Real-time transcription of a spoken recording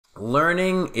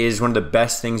Learning is one of the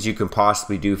best things you can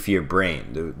possibly do for your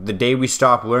brain. The day we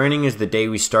stop learning is the day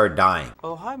we start dying.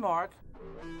 Oh, hi, Mark.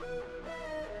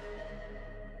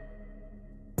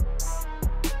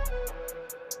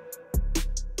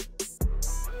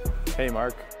 Hey,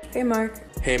 Mark. Hey,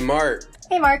 Mark. Hey, Mark.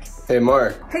 Hey, Mark. Hey,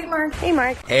 Mark. Hey, Mark. Hey,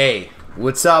 Mark. Hey,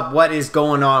 what's up? What is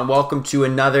going on? Welcome to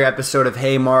another episode of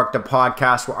Hey Mark, the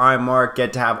podcast where I, Mark,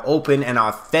 get to have open and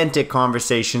authentic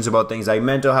conversations about things like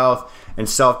mental health and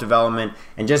self-development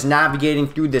and just navigating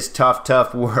through this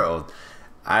tough world.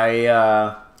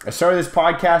 I started this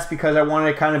podcast because I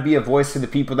wanted to kind of be a voice for the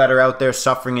people that are out there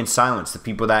suffering in silence, the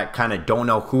people that kind of don't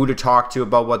know who to talk to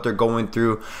about what they're going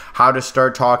through, how to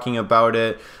start talking about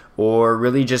it, or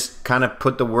really just kind of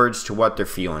put the words to what they're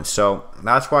feeling. So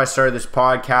that's why I started this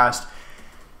podcast,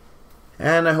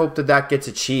 and I hope that gets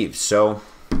achieved. So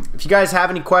if you guys have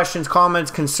any questions, comments,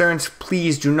 concerns,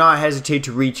 please do not hesitate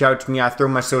to reach out to me. I throw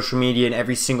my social media in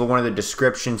every single one of the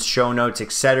descriptions, show notes,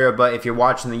 etc. But if you're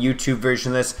watching the YouTube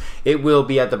version of this, it will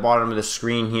be at the bottom of the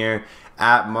screen here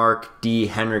at Mark D.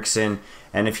 Henriksen.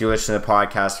 And if you listen to the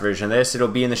podcast version of this, it'll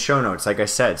be in the show notes, like I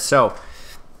said. So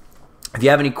if you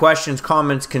have any questions,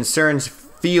 comments, concerns,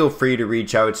 feel free to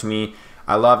reach out to me.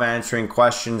 I love answering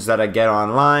questions that I get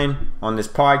online on this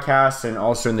podcast and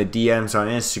also in the DMs on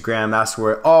Instagram. That's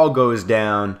where it all goes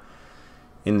down,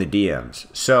 in the DMs.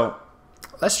 So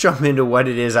let's jump into what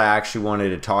it is I actually wanted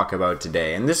to talk about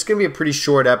today. And this is going to be a pretty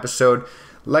short episode.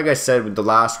 Like I said with the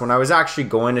last one, I was actually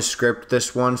going to script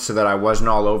this one so that I wasn't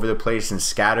all over the place and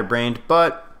scatterbrained,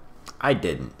 but I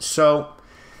didn't. So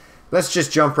let's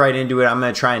just jump right into it. I'm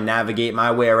going to try and navigate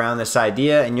my way around this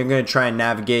idea, and you're going to try and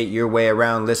navigate your way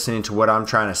around listening to what I'm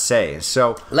trying to say.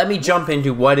 So let me jump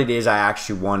into what it is I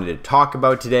actually wanted to talk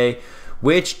about today,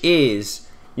 which is,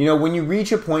 when you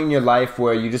reach a point in your life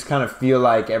where you just kind of feel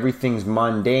like everything's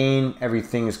mundane,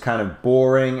 everything is kind of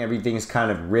boring, everything's kind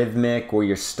of rhythmic, or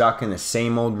you're stuck in the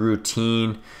same old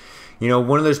routine.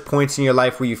 One of those points in your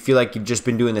life where you feel like you've just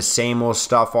been doing the same old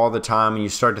stuff all the time, and you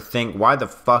start to think, why the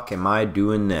fuck am I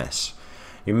doing this?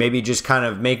 You're maybe just kind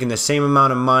of making the same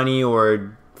amount of money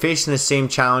or facing the same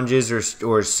challenges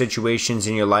or situations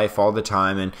in your life all the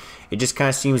time, and it just kind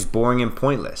of seems boring and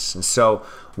pointless. And so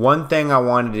one thing I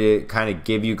wanted to kind of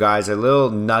give you guys a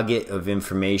little nugget of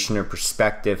information or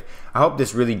perspective. I hope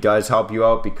this really does help you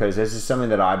out, because this is something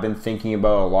that I've been thinking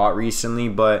about a lot recently.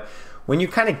 But when you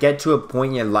kind of get to a point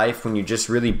in your life when you're just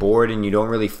really bored and you don't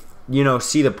really,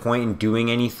 see the point in doing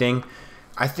anything,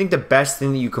 I think the best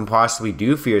thing that you can possibly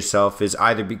do for yourself is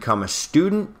either become a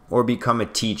student or become a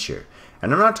teacher.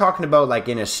 And I'm not talking about like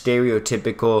in a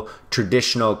stereotypical,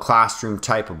 traditional classroom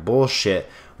type of bullshit.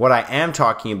 What I am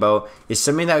talking about is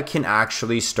something that can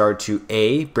actually start to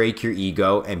A, break your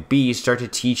ego, and B, start to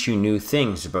teach you new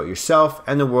things about yourself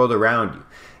and the world around you.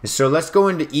 And so let's go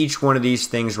into each one of these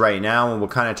things right now, and we'll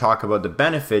kind of talk about the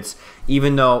benefits,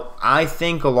 even though I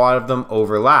think a lot of them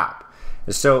overlap.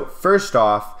 And so first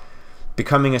off,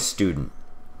 becoming a student.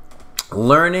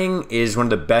 Learning is one of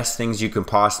the best things you can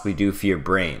possibly do for your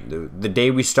brain. The day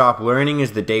we stop learning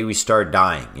is the day we start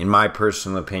dying, in my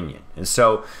personal opinion. And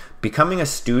so becoming a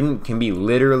student can be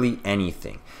literally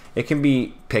anything. It can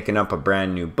be picking up a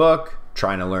brand new book,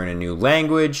 trying to learn a new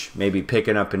language, maybe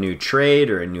picking up a new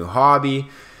trade or a new hobby.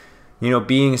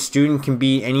 Being a student can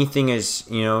be anything as,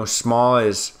 small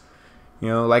as,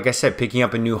 like I said, picking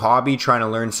up a new hobby, trying to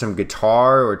learn some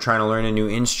guitar or trying to learn a new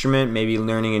instrument, maybe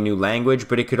learning a new language.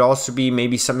 But it could also be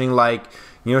maybe something like,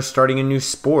 starting a new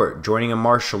sport, joining a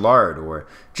martial art, or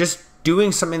just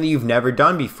doing something that you've never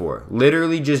done before.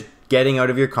 Literally just getting out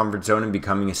of your comfort zone and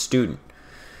becoming a student.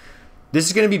 This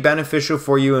is going to be beneficial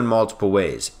for you in multiple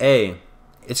ways. A,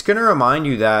 it's going to remind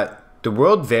you that the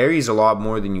world varies a lot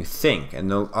more than you think,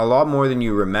 and a lot more than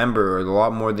you remember, or a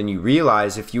lot more than you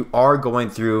realize if you are going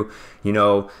through,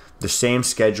 the same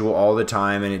schedule all the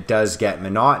time, and it does get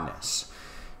monotonous.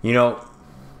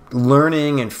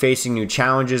 Learning and facing new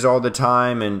challenges all the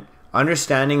time, and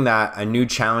understanding that a new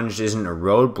challenge isn't a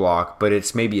roadblock, but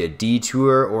it's maybe a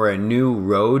detour or a new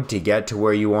road to get to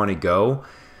where you want to go.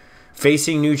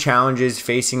 Facing new challenges,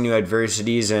 facing new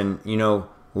adversities, and,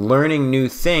 learning new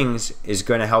things is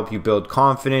going to help you build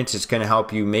confidence. It's going to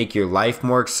help you make your life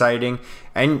more exciting.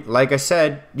 And like I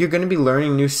said, you're going to be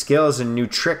learning new skills and new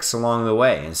tricks along the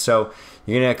way. And so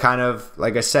you're going to kind of,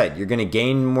 like I said, you're going to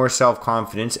gain more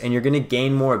self-confidence and you're going to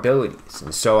gain more abilities.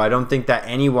 And so I don't think that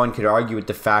anyone could argue with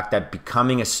the fact that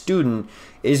becoming a student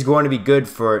is going to be good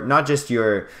for not just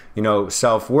your,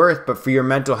 self-worth, but for your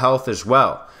mental health as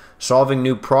well. Solving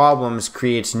new problems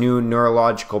creates new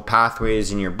neurological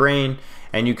pathways in your brain,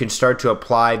 and you can start to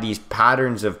apply these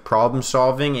patterns of problem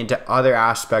solving into other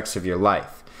aspects of your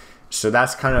life. So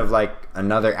that's kind of like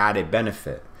another added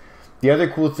benefit. The other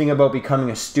cool thing about becoming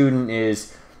a student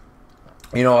is,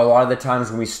 a lot of the times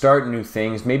when we start new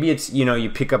things, maybe it's, you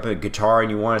pick up a guitar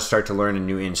and you want to start to learn a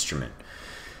new instrument.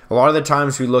 A lot of the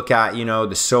times we look at,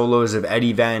 the solos of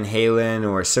Eddie Van Halen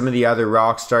or some of the other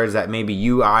rock stars that maybe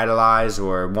you idolize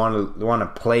or want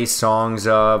to play songs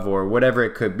of or whatever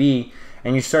it could be,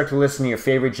 and you start to listen to your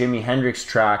favorite Jimi Hendrix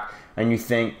track and you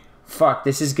think, fuck,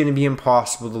 this is going to be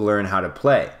impossible to learn how to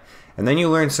play. And then you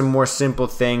learn some more simple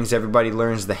things. Everybody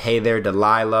learns the Hey There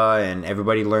Delilah, and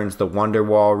everybody learns the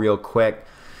Wonderwall real quick.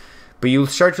 But you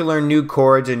start to learn new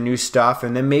chords and new stuff,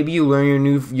 and then maybe you learn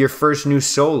your first new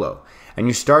solo. And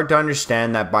you start to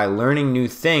understand that by learning new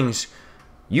things,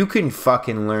 you can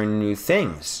fucking learn new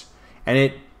things. And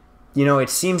it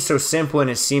seems so simple and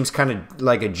it seems kind of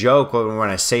like a joke when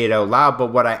I say it out loud,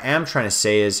 but what I am trying to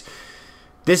say is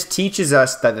this teaches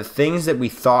us that the things that we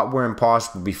thought were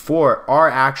impossible before are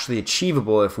actually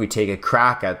achievable if we take a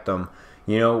crack at them,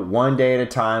 one day at a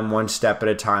time, one step at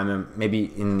a time, and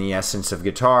maybe in the essence of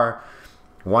guitar,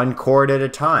 one chord at a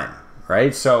time,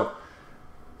 right? So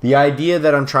the idea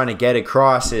that I'm trying to get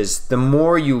across is the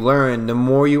more you learn, the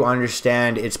more you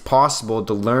understand it's possible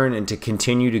to learn and to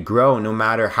continue to grow no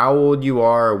matter how old you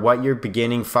are or what your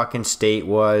beginning fucking state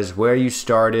was, where you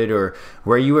started or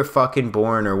where you were fucking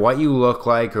born or what you look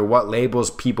like or what labels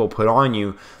people put on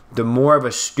you. The more of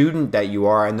a student that you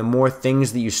are and the more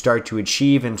things that you start to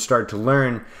achieve and start to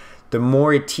learn, the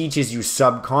more it teaches you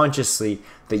subconsciously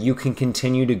that you can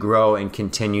continue to grow and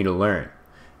continue to learn.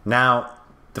 Now,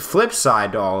 the flip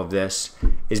side to all of this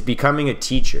is becoming a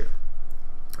teacher.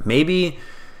 Maybe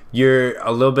you're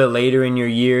a little bit later in your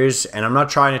years, and I'm not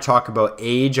trying to talk about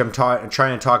age. I'm trying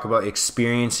to talk about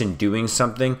experience in doing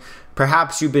something.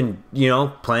 Perhaps you've been,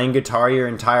 playing guitar your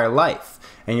entire life,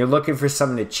 and you're looking for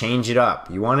something to change it up.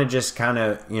 You want to just kind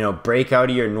of, break out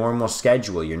of your normal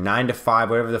schedule, your 9 to 5,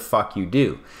 whatever the fuck you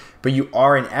do. But you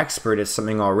are an expert at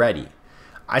something already.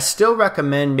 I still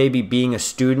recommend maybe being a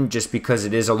student just because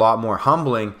it is a lot more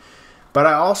humbling. But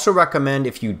I also recommend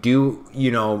if you do,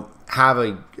 have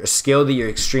a skill that you're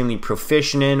extremely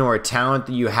proficient in or a talent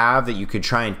that you have that you could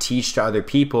try and teach to other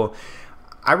people,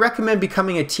 I recommend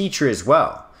becoming a teacher as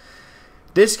well.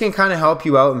 This can kind of help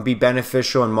you out and be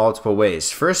beneficial in multiple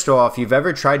ways. First of all, if you've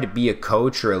ever tried to be a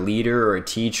coach or a leader or a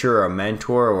teacher or a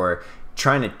mentor or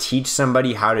trying to teach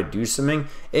somebody how to do something,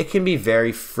 it can be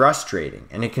very frustrating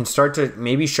and it can start to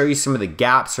maybe show you some of the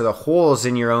gaps or the holes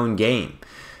in your own game.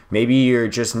 Maybe you're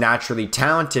just naturally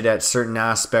talented at certain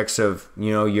aspects of,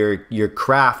 your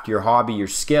craft, your hobby, your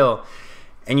skill,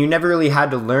 and you never really had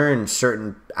to learn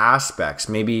certain aspects.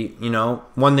 Maybe,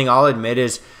 one thing I'll admit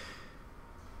is,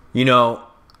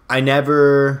 I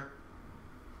never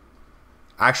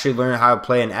actually learned how to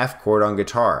play an F chord on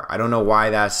guitar. I don't know why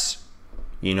that's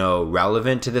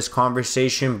relevant to this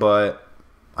conversation, but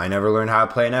I never learned how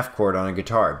to play an F chord on a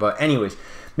guitar. But anyways,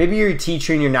 maybe you're a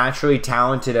teacher and you're naturally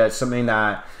talented at something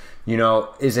that,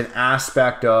 is an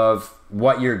aspect of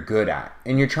what you're good at.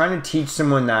 And you're trying to teach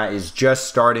someone that is just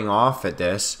starting off at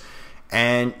this,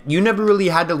 and you never really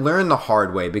had to learn the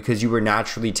hard way because you were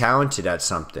naturally talented at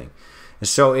something.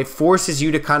 So it forces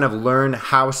you to kind of learn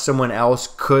how someone else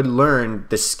could learn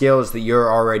the skills that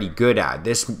you're already good at.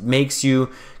 This makes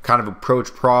you kind of approach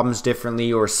problems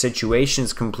differently or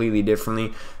situations completely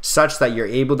differently, such that you're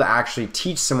able to actually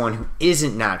teach someone who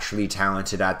isn't naturally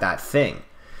talented at that thing.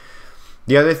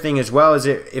 The other thing as well is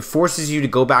it forces you to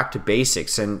go back to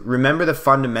basics and remember the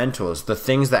fundamentals, the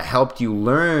things that helped you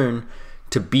learn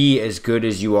to be as good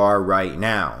as you are right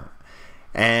now.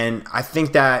 And I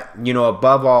think that,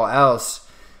 above all else,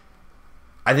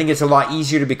 I think it's a lot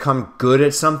easier to become good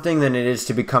at something than it is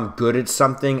to become good at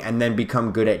something and then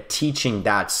become good at teaching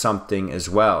that something as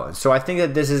well. And so I think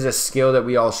that this is a skill that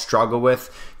we all struggle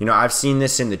with. I've seen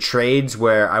this in the trades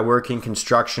where I work in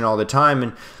construction all the time,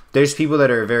 and there's people that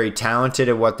are very talented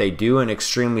at what they do and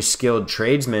extremely skilled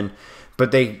tradesmen,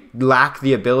 but they lack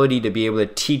the ability to be able to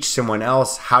teach someone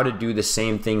else how to do the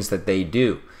same things that they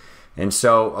do. And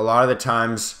so a lot of the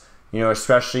times,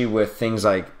 especially with things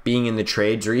like being in the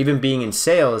trades or even being in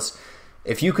sales,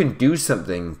 if you can do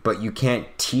something but you can't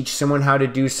teach someone how to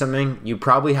do something, you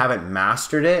probably haven't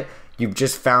mastered it. You've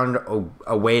just found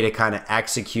a way to kind of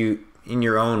execute in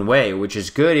your own way, which is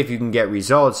good if you can get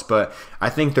results. But I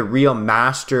think the real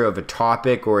master of a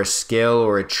topic or a skill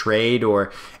or a trade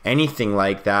or anything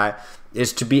like that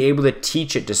is to be able to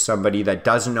teach it to somebody that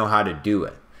doesn't know how to do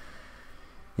it.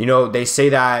 They say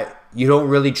that you don't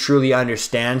really truly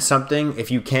understand something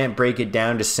if you can't break it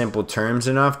down to simple terms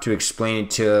enough to explain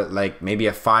it to like maybe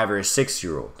a 5 or a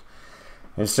 6-year-old.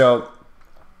 And so,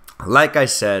 like I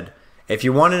said, if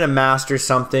you're wanting to master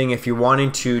something, if you're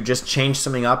wanting to just change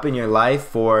something up in your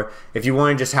life, or if you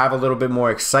want to just have a little bit more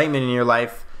excitement in your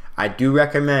life, I do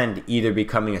recommend either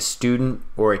becoming a student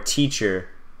or a teacher,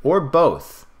 or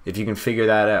both, if you can figure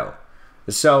that out.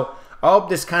 So I hope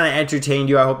this kind of entertained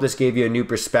you. I hope this gave you a new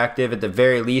perspective. At the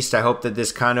very least, I hope that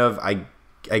this kind of, I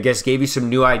guess, gave you some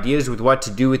new ideas with what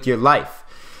to do with your life.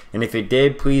 And if it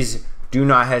did, please do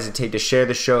not hesitate to share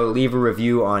the show, leave a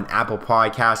review on Apple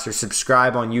Podcasts, or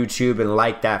subscribe on YouTube and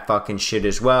like that fucking shit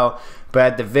as well. But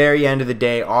at the very end of the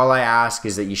day, all I ask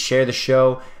is that you share the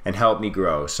show and help me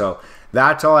grow. So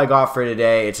that's all I got for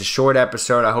today. It's a short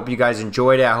episode. I hope you guys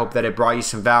enjoyed it. I hope that it brought you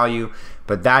some value.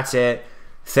 But that's it.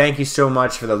 Thank you so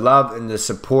much for the love and the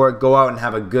support. Go out and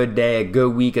have a good day, a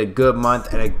good week, a good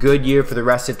month, and a good year for the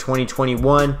rest of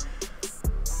 2021.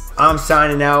 I'm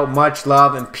signing out. Much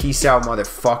love and peace out,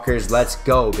 motherfuckers. Let's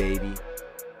go, baby.